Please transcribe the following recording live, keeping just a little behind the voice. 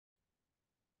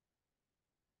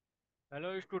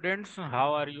Hello students,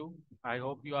 how are you? I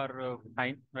hope you are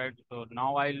fine, right? So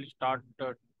now I'll start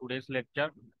today's lecture,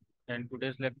 and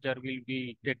today's lecture will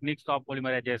be techniques of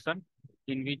polymerization,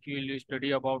 in which we will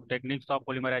study about techniques of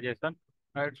polymerization,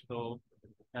 right? So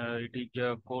it is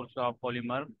a course of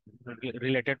polymer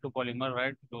related to polymer,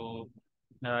 right? So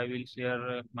I will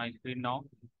share my screen now.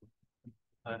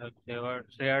 I have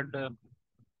shared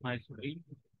my screen.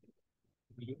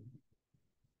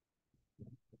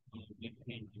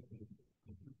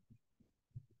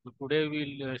 So today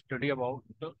we'll study about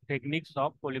the techniques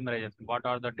of polymerization. What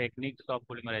are the techniques of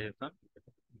polymerization?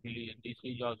 This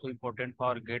is also important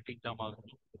for GATE exam also.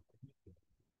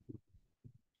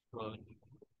 So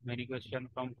many questions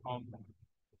come from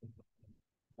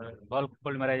bulk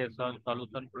polymerization,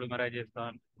 solution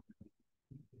polymerization,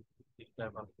 this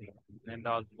type of thing, and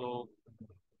also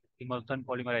emulsion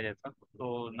polymerization.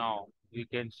 So now we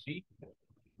can see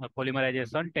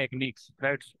polymerization techniques,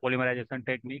 right? Polymerization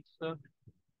techniques.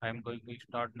 I am going to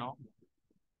start now.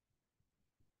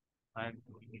 I am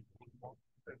going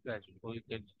to, guys, so you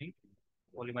can see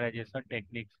polymerization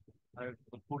techniques.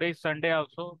 So today is Sunday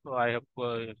also, so I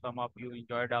hope some of you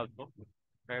enjoyed also.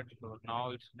 Right, so now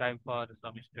it's time for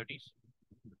some studies.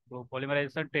 So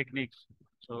polymerization techniques.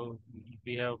 So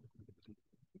we have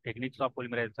techniques of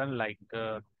polymerization like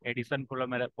addition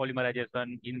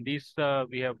polymerization. In this,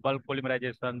 we have bulk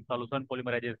polymerization, solution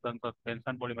polymerization,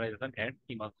 suspension polymerization, and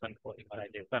emulsion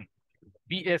polymerization.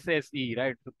 PSSE,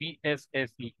 right? So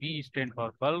PSSE, P stand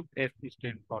for bulk, S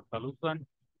stand for solution,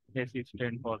 S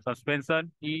stand for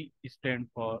suspension, E stand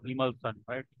for emulsion,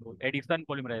 right? So addition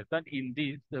polymerization. In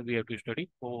this, we have to study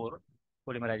for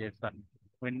polymerization.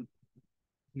 When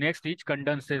next is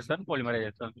condensation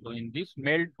polymerization. So in this,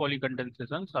 melt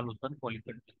polycondensation, solution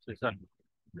polycondensation.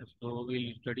 So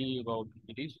we'll study about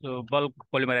this bulk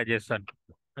polymerization.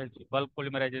 Right? Bulk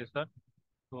polymerization.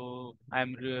 So I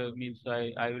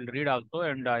will read also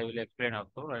and I will explain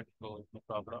also, right? So no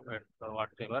problem, right? So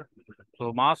whatever.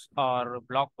 So mass or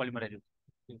block polymerization.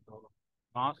 So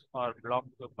mass or block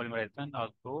polymerization,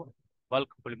 also bulk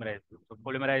polymerization. So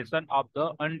polymerization of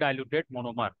the undiluted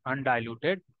monomer.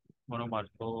 Undiluted monomer.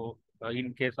 So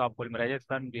in case of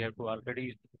polymerization,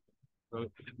 uh,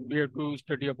 we have to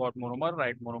study about monomer,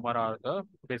 right? Monomer are the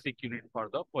basic unit for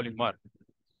the polymer.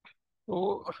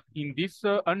 So in this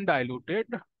undiluted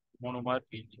monomer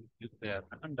is there,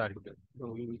 undiluted.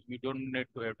 So we don't need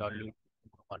to have dilute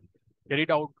monomer.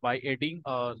 Carried out by adding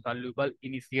a soluble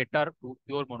initiator to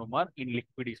pure monomer in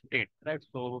liquid state, right?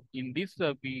 So in this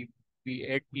we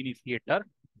add initiator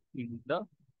in the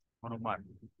monomer.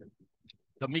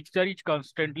 The mixture is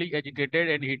constantly agitated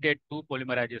and heated to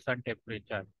polymerization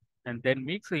temperature, and then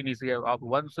mix initiator.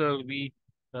 Once we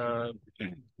uh,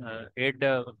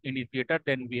 add initiator,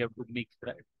 then we have to mix,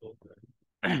 right? So,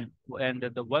 and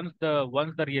once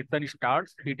the reaction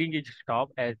starts, heating is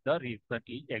stopped as the reaction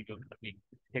is exothermic.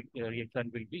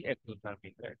 Reaction will be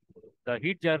exothermic, right? The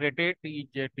heat generated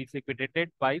is dissipated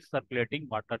by circulating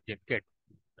water jacket.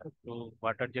 So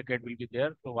water jacket will be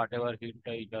there. So whatever heat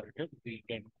is generated, we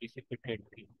can dissipate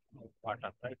the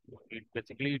water, right? So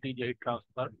basically it is a heat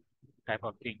transfer type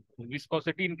of thing. So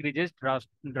viscosity increases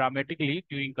dramatically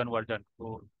during conversion.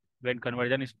 So when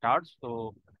conversion starts,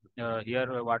 so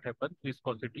here what happens?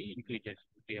 Viscosity increases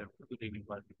here to the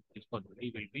inverse.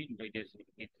 Viscosity will be increases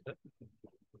in the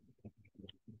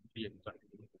reaction.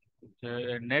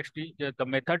 Next is the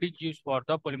method is used for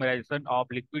the polymerization of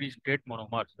liquid state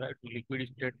monomers, right? Liquid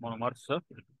state monomers will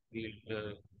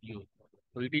use.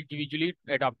 So it is usually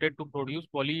adapted to produce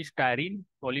polystyrene,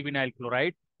 polyvinyl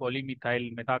chloride,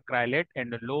 polymethyl methacrylate,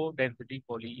 and low density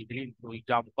polyethylene. So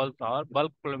examples are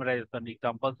bulk polymerization.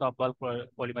 Examples of bulk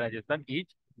polymerization is,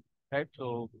 right?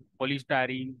 So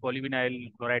polystyrene,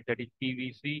 polyvinyl chloride, that is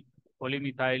PVC,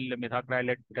 polymethyl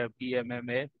methacrylate,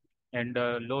 PMMA, and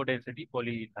low density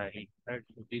polyethylene, right?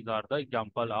 So these are the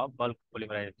example of bulk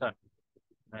polymerization.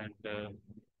 And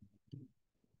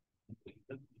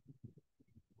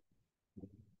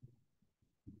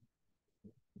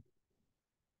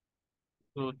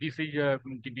so this is a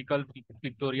typical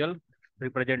pictorial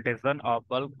representation of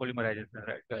bulk polymerization,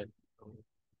 right? So,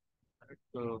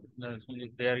 so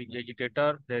there is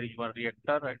agitator, there is one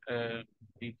reactor, right?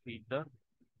 This is the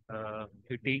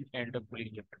heating and the cooling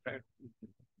jacket, right?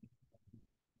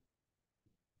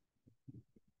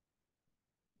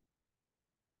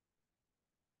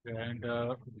 And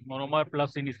monomer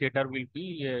plus initiator will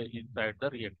be inside the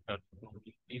reactor. So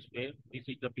this way, this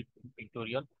is the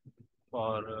pictorial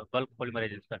for bulk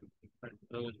polymerization.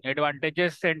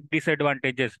 Advantages and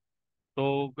disadvantages.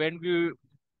 So when we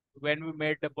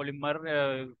made the polymer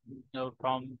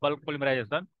from bulk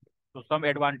polymerization, So some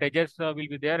advantages will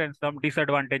be there and some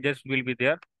disadvantages will be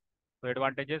there. So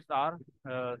advantages are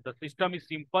the system is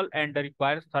simple and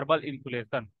requires thermal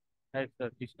insulation. As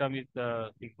the system is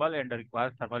simple and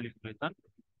requires thermal insulation.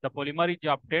 The polymer is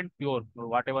obtained pure. So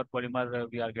whatever polymer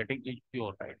we are getting is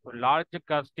pure, right? So large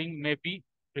casting may be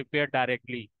prepared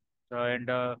directly, and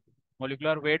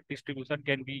molecular weight distribution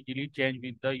can be easily changed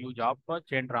with the use of a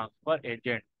chain transfer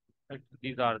agent. Right?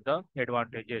 These are the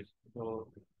advantages. So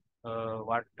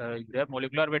what is there?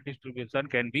 Molecular weight distribution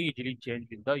can be easily changed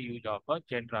with the use of a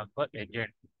chain transfer agent.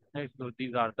 Right? So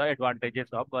these are the advantages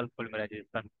of bulk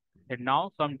polymerization. And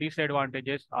now some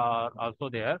disadvantages are also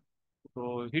there.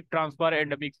 So heat transfer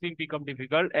and mixing become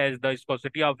difficult as the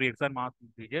viscosity of reaction mass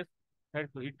increases. Right?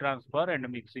 So heat transfer and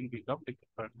mixing become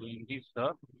difficult. So in this,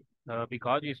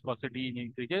 because viscosity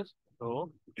increases,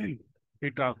 so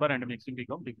heat transfer and mixing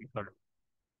become difficult.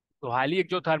 So highly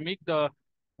exothermic, the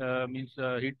means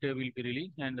heat will be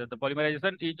released, and the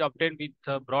polymerization is obtained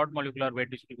with broad molecular weight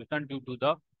distribution due to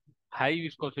the high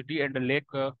viscosity and the lack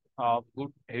of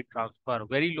good heat transfer.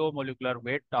 Very low molecular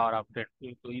weight are obtained.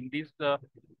 So in this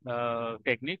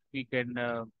technique, we can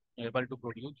able to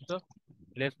produce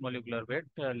less molecular weight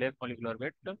polymer.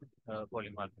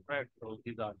 Right. So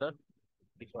these are the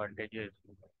disadvantages.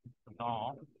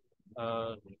 Now,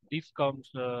 uh, this comes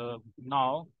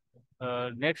now.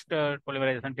 Next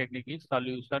polymerization technique is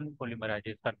solution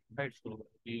polymerization. Right. So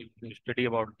we study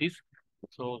about this.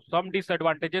 So some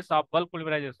disadvantages of bulk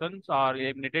polymerizations are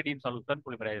eliminated in solution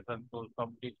polymerization. So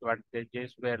some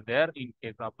disadvantages were there in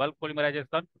case of bulk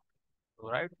polymerization.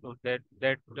 Right. So that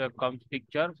comes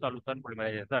picture solution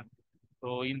polymerization.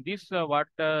 So in this, what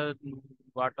are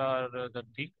the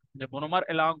things? The monomer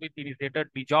along with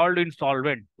initiator dissolved in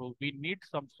solvent. So we need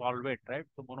some solvent, right?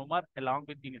 So monomer along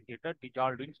with initiator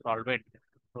dissolved in solvent.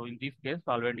 So in this case,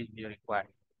 solvent is required.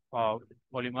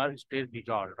 Polymer stays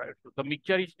dissolved, right? So the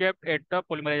mixture is kept at the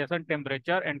polymerization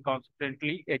temperature and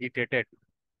constantly agitated.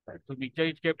 Right. So mixture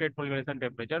is kept at polymerization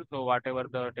temperature. So whatever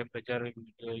the temperature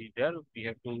is there, we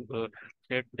have to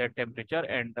set that temperature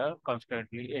and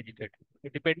constantly agitate.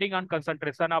 Depending on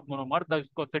concentration of monomer, the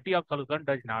viscosity of solution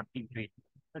does not increase.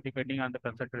 Depending on the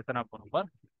concentration of monomer,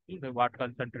 what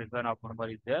concentration of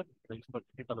monomer is there, the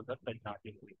viscosity solution does not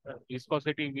increase.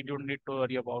 Viscosity, we don't need to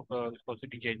worry about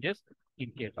viscosity changes in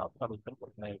case of solution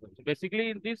polymerization. So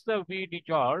basically, in this, we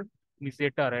dissolve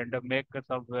initiator and make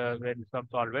some when some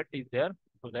solvent is there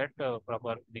so that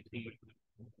proper mixing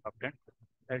is obtained.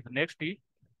 And next is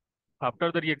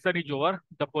after the reaction is over,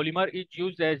 the polymer is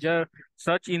used as a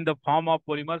such in the form of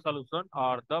polymer solution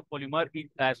or the polymer is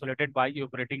isolated by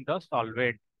evaporating the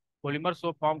solvent. Polymer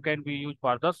soap form can be used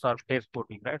for the surface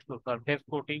coating, right? So surface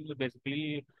coating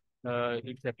basically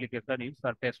its application is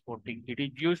surface coating. It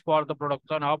is used for the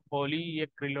production of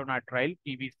polyacrylonitrile,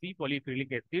 PVC,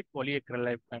 polyacrylic acid,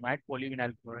 polyacrylamide,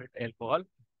 polyvinyl chloride alcohol,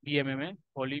 PMMA,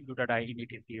 polybutadiene,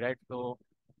 etc. Right? So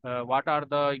what are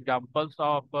the examples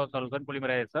of solution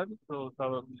polymerization? So,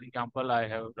 some example I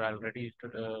have already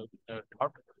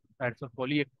taught. That's a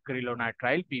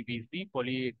polyacrylonitrile, PVC,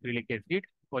 polyacrylic acid,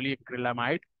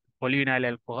 polyacrylamide, polyvinyl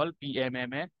alcohol,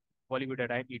 PMMA,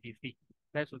 polybutadiene, etc.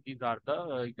 Okay, so these are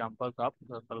the examples of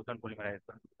solution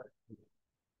polymerization.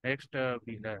 Next,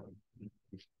 we have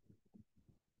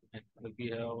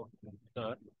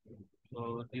the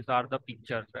so these are the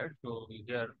pictures, right? So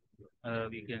here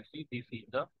we can see this is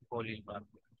the polymer.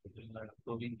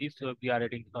 So in this we are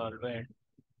adding solvent.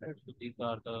 Right? So these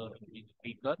are the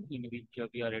speaker in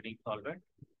which we are adding solvent,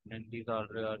 and these are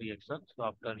reactions. So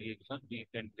after reaction, we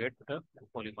can get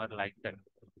polymer like that.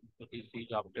 So this is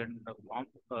obtained from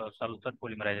solution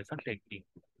polymerization technique.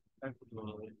 Right?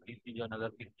 So this is another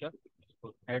picture.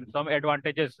 So, and some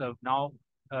advantages. Now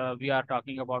we are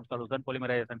talking about solution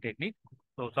polymerization technique.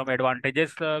 So some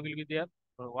advantages will be there.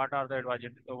 So what are the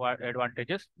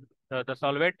advantages? The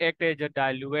solvent act as a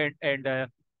diluent and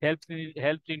helps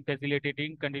in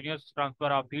facilitating continuous transfer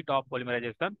of heat of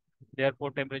polymerization.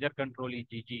 Therefore, temperature control is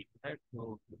easy. Right?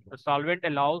 So the solvent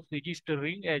allows easy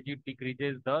stirring as it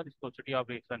decreases the viscosity of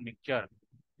reaction mixture.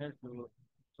 Yes, so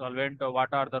solvent,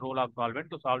 what are the role of solvent?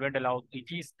 So solvent allows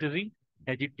easy stirring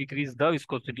as it decreases the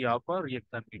viscosity of a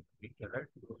reaction mixture, right?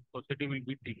 So viscosity will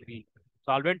be decreased.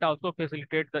 Solvent also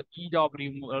facilitates the ease of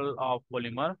removal of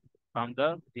polymer from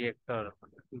the reactor.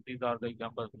 So these are the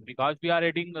examples. Because we are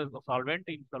adding a solvent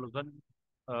in solution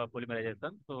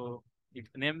polymerization, so its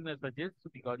name suggests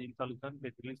because in solution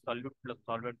basically solute plus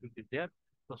solvent will be there.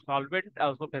 So solvent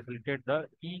also facilitates the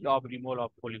ease of removal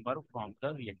of polymer from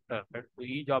the reactor. Right? So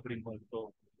ease of removal.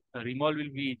 So removal will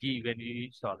be easy when we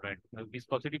use solvent.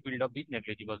 Viscosity buildup is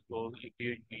negligible. So if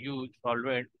you use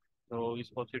solvent, So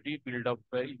viscosity build up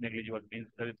is negligible. Means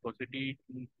the viscosity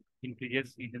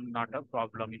increases is not a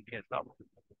problem in case of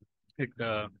it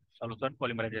solution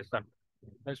polymerization.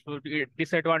 So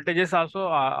disadvantages also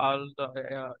all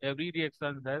the every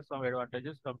reaction has some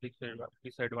advantages, some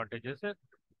disadvantages.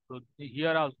 So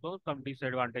here also some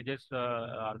disadvantages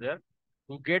are there.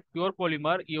 To get pure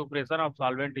polymer, evaporation of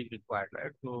solvent is required,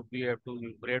 right? So we have to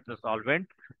evaporate the solvent,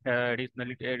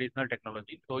 additional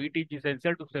technology. So it is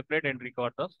essential to separate and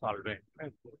recover the solvent.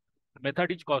 Right? The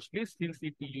method is costly since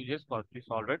it uses costly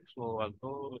solvent. So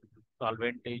also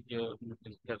solvent is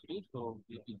costly. So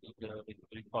it is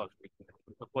very costly.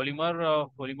 The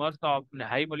polymers of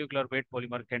high molecular weight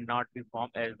polymer cannot be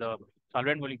formed as the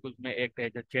solvent molecules may act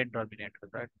as a chain terminator.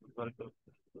 Right? So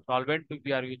solvent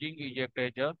we are using is act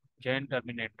as a chain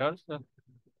terminators.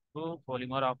 So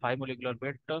polymer of high molecular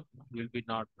weight will be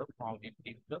not found in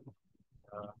this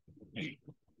uh,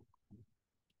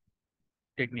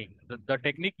 technique. The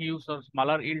technique uses a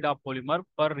smaller yield of polymer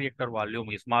per reactor volume.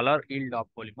 Smaller yield of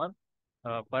polymer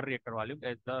per reactor volume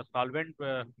as the solvent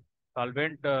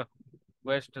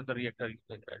waste the reactor is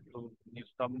like that. So if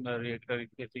some reactor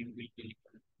casing will be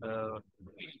uh,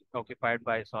 occupied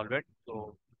by solvent,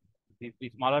 so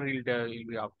the smaller yield will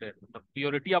be after. The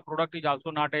purity of product is also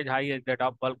not as high as that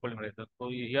of bulk polymerization. So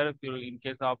here, in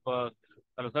case of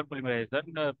solution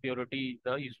polymerization, purity is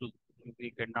the issue.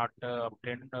 We cannot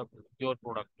obtain pure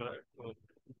product. So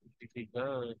this is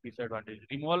the disadvantage.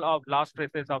 Removal of last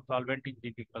traces of solvent is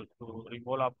difficult. So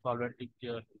removal of solvent is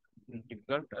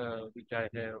difficult, which I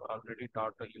have already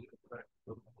taught you. Right?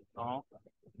 So now,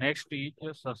 next is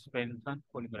suspension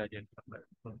polymerization. Right?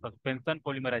 So suspension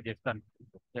polymerization.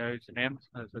 Its name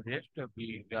suggests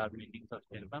we are making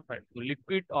suspension. Right? So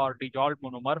liquid or dissolved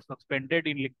monomer suspended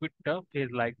in liquid phase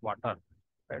like water.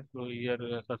 Right? So here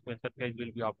suspension phase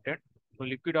will be obtained. So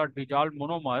liquid or dissolved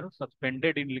monomer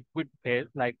suspended in liquid phase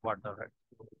like water. Right?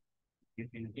 So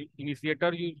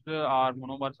initiator used are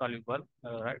monomer soluble,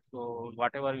 right? So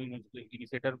whatever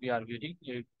initiator we are using,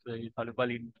 it's soluble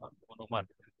in monomer,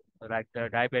 like the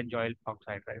dibenzoyl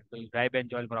peroxide, right? So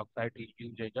dibenzoyl peroxide is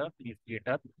used as a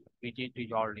initiator, which is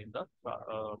dissolved in the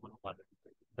monomer.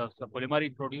 Thus, the polymer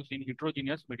is produced in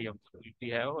heterogeneous medium. So if we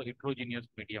have a heterogeneous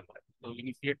medium, right? So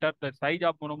initiator, the size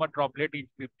of monomer droplet is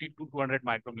 50 to 200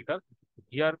 micrometers.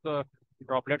 Here, the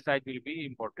droplet size will be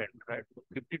important, right? So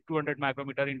 50 to 200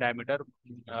 micrometer in diameter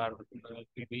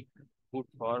will be good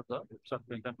for the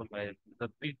suspension polymerization.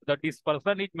 The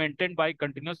dispersion is maintained by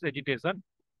continuous agitation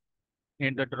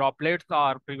and the droplets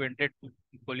are prevented to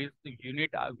police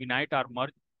unite or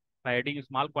merge by adding a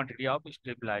small quantity of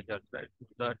stabilizers. Right?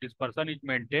 The dispersion is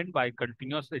maintained by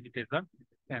continuous agitation,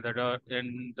 and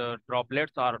the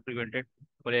droplets are prevented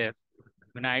to police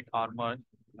unite or merge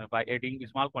by adding a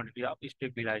small quantity of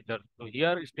stabilizers. So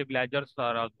here stabilizers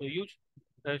are also used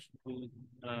just to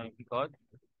because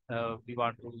we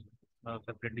want to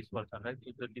separate dispersion. Right?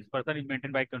 So the dispersion is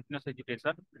maintained by continuous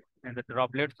agitation, and the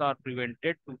droplets are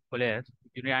prevented to place,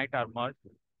 unite, or merge,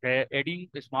 adding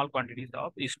small quantities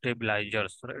of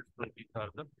stabilizers. Right? So these are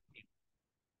the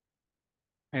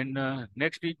and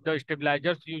next is the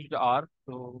stabilizers used are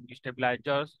so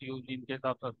stabilizers used in case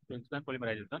of suspension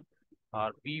polymerization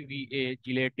are PVA,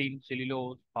 gelatin,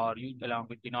 cellulose are used along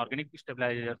with inorganic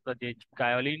stabilizers such as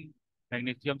kaolin,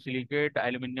 magnesium silicate,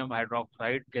 aluminum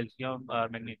hydroxide, calcium or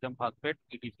magnesium phosphate,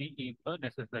 etc. is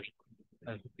necessary.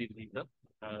 This is the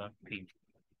thing.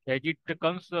 As it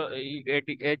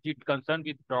concerned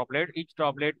with droplet, each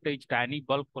droplet is tiny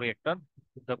bulk reactor.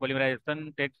 The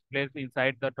polymerization takes place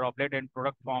inside the droplet and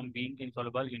product form being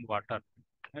insoluble in water.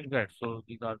 Okay, so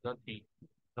these are the things.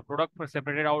 The product was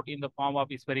separated out in the form of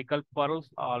spherical pearls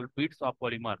or bits of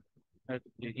polymer. Hence,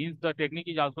 the technique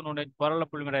is also known as pearl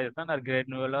polymerization or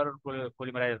granular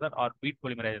polymerization or bead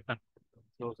polymerization.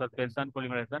 So suspension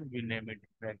polymerization, we name it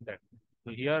like that.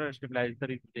 So here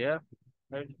stabilizer is there,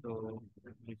 right? So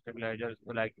the stabilizer is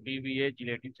like PVA,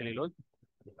 gelatin, cellulose.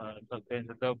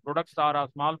 Suspension. The products are a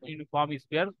small uniform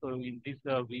sphere. So in this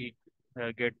we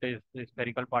get this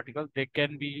spherical particles. They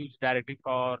can be used directly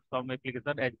for some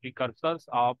application as precursors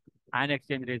of ion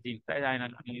exchange resin.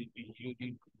 Right?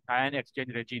 Using ion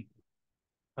exchange resin.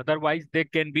 Otherwise, they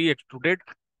can be extruded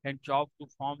and chopped to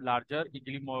form larger,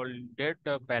 easily molded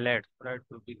pellets. Right?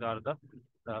 So these are the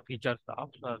features of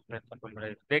suspension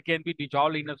polymerization. They can be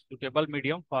dissolved in a suitable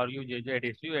medium for use as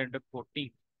adhesive and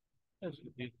coating. Yes,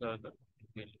 these are the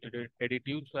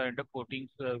additives and the coatings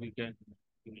we can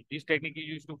use. This technique is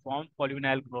used to form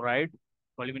polyvinyl chloride,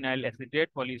 polyvinyl acetate,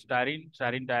 polystyrene,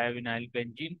 styrene divinyl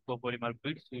benzene, copolymer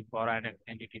beads for an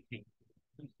entity.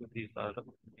 So these are the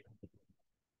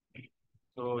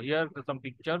So here are some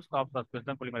pictures of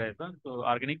suspension polymerization. So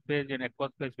organic phase and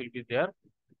aqueous phase will be there.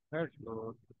 Right.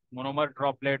 So monomer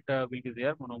droplet will be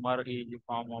there. Monomer is a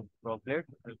form of droplet.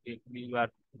 We are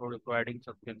providing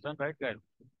suspension, right, guys?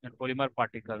 And polymer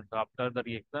particles. After the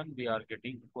reaction, we are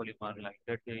getting polymer like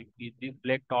that. This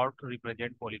black dot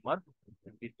represent polymer.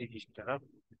 And this is ester.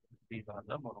 These are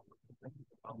the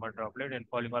monomer droplet and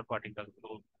polymer particles.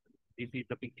 So this is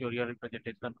the pictorial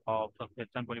representation of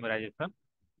suspension polymerization.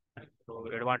 So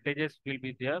advantages will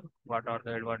be there. What are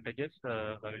the advantages?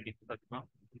 I will discuss now.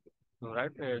 So,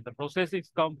 right, the process is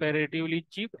comparatively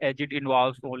cheap as it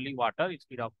involves only water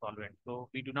instead of solvent. So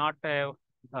we do not have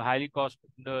a highly cost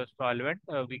solvent.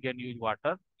 We can use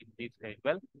water in this as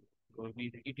well. So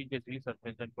it is basically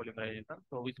suspension polymerization.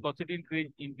 So viscosity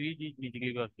increase is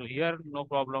negligible. So here no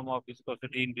problem of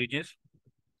viscosity increases.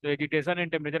 So agitation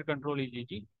and temperature control is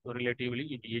easy. So relatively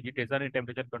easy. Agitation and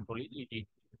temperature control is easy.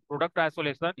 Product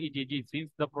isolation is easy since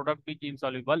the product is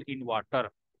insoluble in water.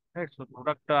 Right. So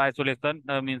product isolation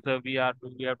means we have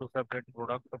to separate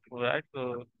product. Right.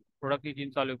 So product is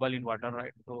insoluble in water.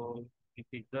 Right. So this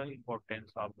is the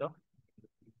importance of the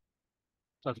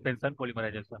suspension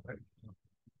polymerization. Right.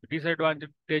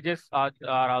 Disadvantages are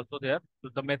also there. So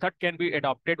the method can be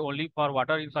adopted only for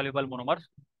water insoluble monomers.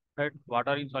 Right?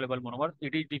 Water insoluble monomers.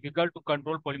 It is difficult to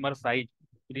control polymer size.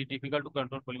 It is difficult to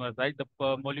control polymer size. The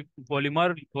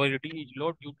polymer purity is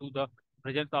low due to the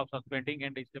presence of suspending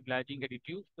and stabilizing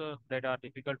additives that are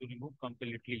difficult to remove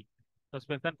completely.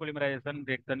 Suspension polymerization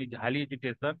reaction is highly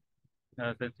agitation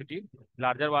sensitive.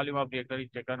 Larger volume of reactor is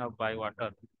taken up by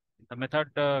water. The method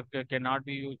cannot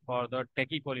be used for the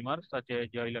tacky polymers such as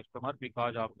elastomers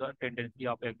because of the tendency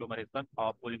of agglomeration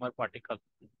of polymer particles.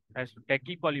 As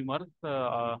tacky polymers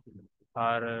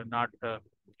are not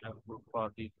good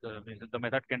for this. The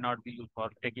method cannot be used for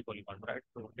tacky polymers, right?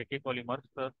 So tacky polymers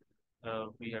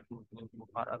we have to use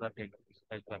for other techniques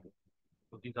as well.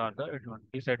 So these are the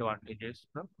disadvantages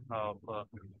of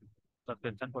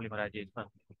suspension polymerization.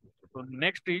 So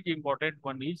next is important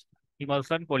one is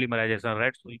emulsion polymerization,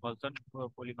 right? So emulsion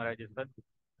polymerization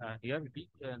here it is,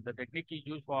 the technique is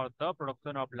used for the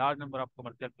production of large number of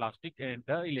commercial plastic and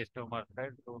the elastomers,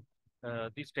 right? So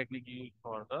this technique is used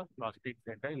for the plastics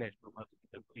and the elastomers.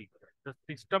 The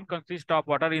system consists of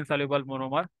water insoluble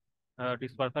monomer,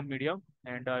 dispersion medium,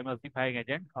 and emulsifying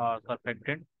agent,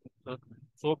 surfactant, so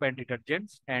soap and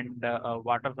detergents, and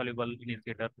water soluble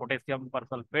initiator, potassium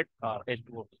persulfate,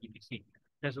 H2O, etc.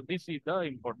 So this is the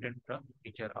important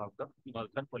feature of the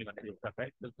emulsion polymerization,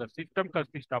 right? So the system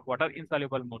consists of water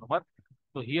insoluble monomer.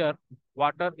 So here,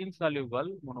 water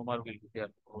insoluble monomer will be there.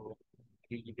 So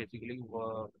it is basically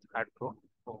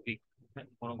hydrophobic.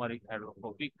 Monomer is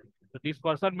hydrophobic. So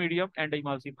dispersion medium and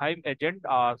emulsifying agent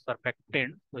are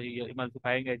surfactant. So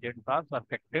emulsifying agents are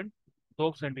surfactant,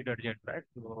 soaps and detergent, right?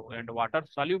 So and water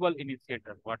soluble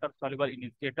initiator. Water soluble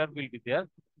initiator will be there,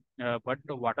 but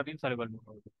water insoluble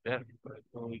is there.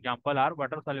 So example are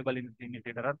water soluble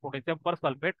initiator are potassium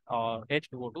persulfate or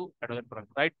H2O2 hydrogen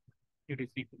peroxide,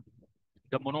 etc.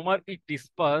 The monomer is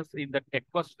dispersed in the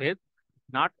aqueous phase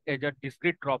not as a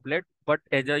discrete droplet, but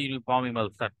as a uniform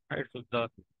emulsion. Right? So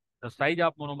the size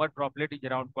of monomer droplet is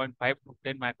around 0.5 to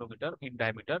 10 micrometer in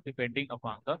diameter, depending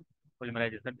upon the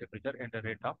polymerization temperature and the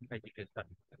rate of agitation.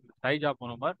 The size of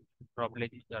monomer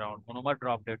droplet is around monomer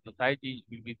droplet. The size is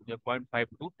will be 0.5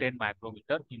 to 10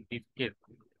 micrometer in this case,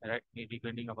 right?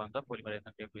 Depending upon the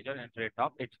polymerization temperature and rate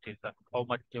of agitation. How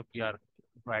much we are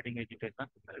providing agitation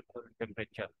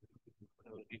temperature.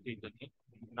 So this is the thing.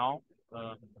 Now,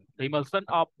 the emulsion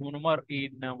of monomer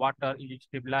in water is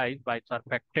stabilized by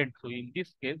surfactant. So in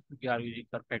this case, we are using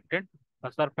surfactant. A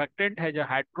surfactant has a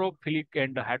hydrophilic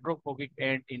and hydrophobic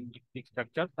end in the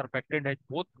structure. Surfactant has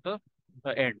both the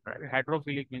end. Right?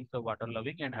 Hydrophilic means the water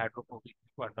loving and hydrophobic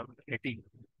water hating.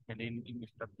 And in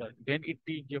structure, when it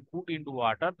is put into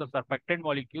water, the surfactant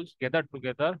molecules gather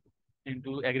together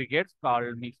into aggregates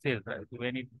called mixes. Right? So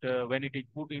when it is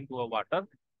put into a water,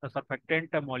 the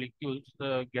surfactant molecules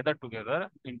gather together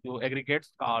into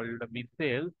aggregates called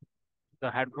micelles. The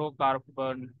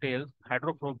hydrocarbon tails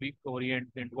hydrophobic orient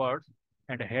inwards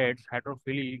and heads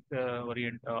hydrophilic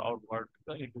orient outwards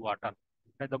into water.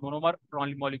 And the monomer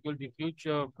molecule diffuse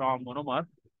from monomer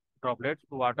droplets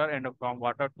to water and from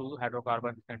water to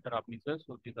hydrocarbon center of micelles.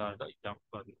 So these are the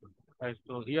examples.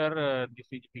 So here this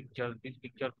picture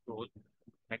shows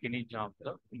mechanism of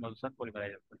the emulsion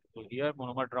polymerization. So here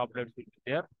monomer droplets will be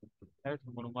there. Right?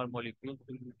 So monomer molecules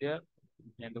will be there,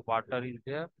 and the water is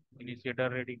there. Initiator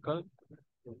radical,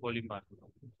 so polymer.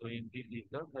 So in this is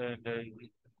the and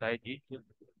size is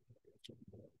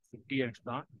 50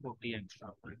 angstrom, 40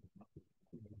 angstrom.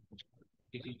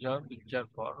 This is a picture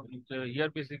for here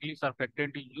basically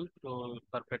surfactant is used. So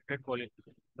surfactant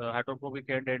hydrophobic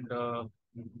end and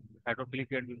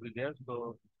hydrophilic end will be there.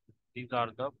 So these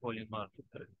are the polymers.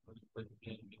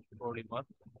 Polymer.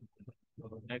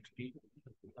 So next is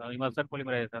immersion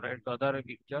polymerization. Right. The other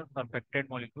picture surfactant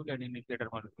molecule and initiator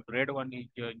molecule. Red one is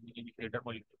initiator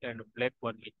molecule and black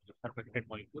one is surfactant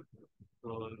molecule.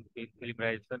 So this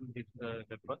polymerization is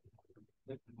happen.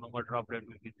 Monomer droplet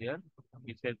will be there.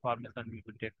 The cell formation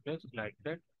will take place like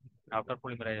that. After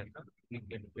polymerization, we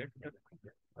can get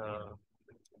uh,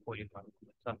 polymer.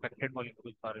 Surfactant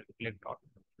molecules are left out.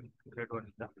 Red one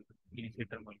is the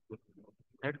initiator molecule.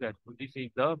 Right, guys. So this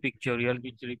is the pictorial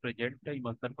which represent the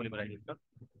emulsion polymerization.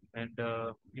 And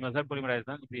emulsion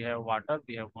polymerization, we have water,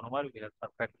 we have monomer, we have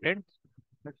surfactants.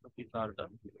 Right, so these are the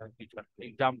features.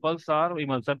 Examples are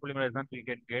emulsion polymerization. We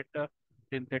can get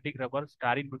synthetic rubber,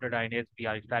 styrene butadiene,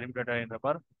 SPR, styrene butadiene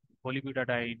rubber,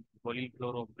 polybutadiene,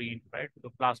 polychloroprene, right? So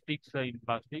plastics in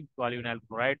plastic, polyvinyl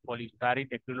chloride, polystyrene,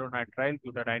 acrylonitrile,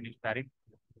 butadiene styrene,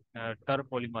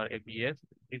 terpolymer ABS.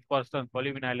 This person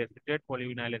polyvinyl acetate,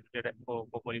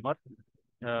 copolymer,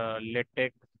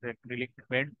 latex, acrylic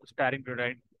paint, styrene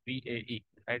butadiene, VAE.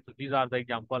 Right. So these are the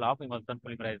example of emulsion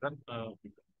polymerization.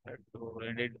 Right. So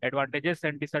and advantages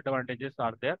and disadvantages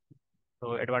are there.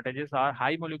 So advantages are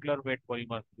high molecular weight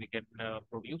polymers we can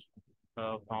produce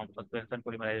from suspension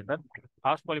polymerization.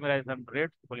 Fast polymerization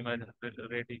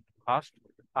rate is fast.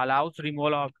 Allows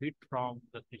removal of heat from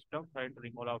the system, right?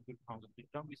 Removal of heat from the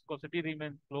system. Viscosity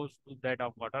remains close to that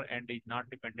of water and is not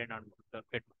dependent on the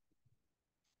heat.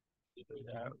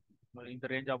 In the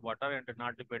range of water and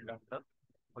not dependent on the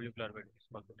molecular weight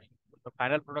viscosity. The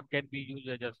final product can be used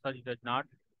as such does not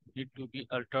need to be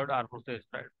altered or processed,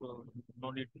 right? So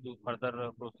no need to do further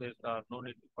process or no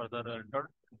need to further altered.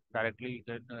 Directly you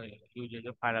can use as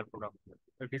a final product.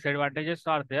 The disadvantages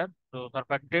are there. So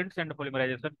surfactants and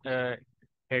polymerization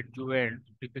adjuvants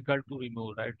difficult to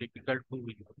remove, right? Difficult to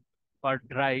remove. For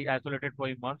dry isolated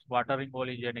polymers, water removal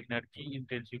is an energy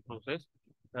intensive process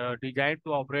designed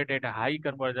to operate at a high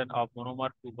conversion of monomer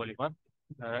to polymer.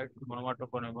 Right? Monomer to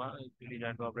polymer is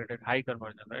designed to operate at high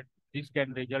conversion. Right? This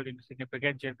can result in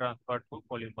significant chain transfer to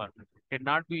polymer.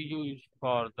 Cannot be used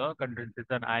for the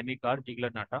condensation ionic or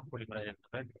Ziegler-Natta polymerization.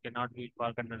 Right? Cannot be used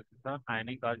for condensation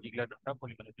ionic or Ziegler-Natta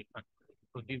polymerization.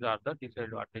 So these are the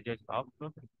disadvantages of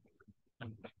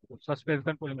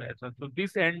suspension polymerization. So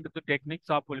this end the techniques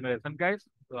of polymerization, guys.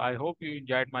 So I hope you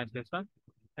enjoyed my session.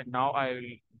 And now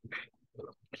I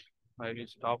will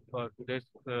stop today's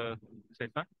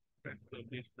session. Right. So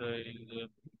this is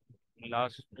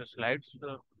last slides.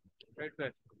 Right,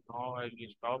 guys. Now I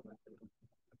will stop.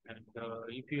 And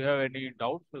if you have any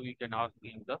doubts, so we can ask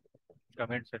in the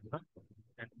comment section,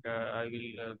 and I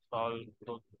will solve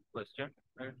those questions.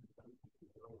 Right.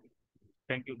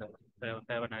 Thank you, guys.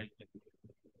 Have a nice day.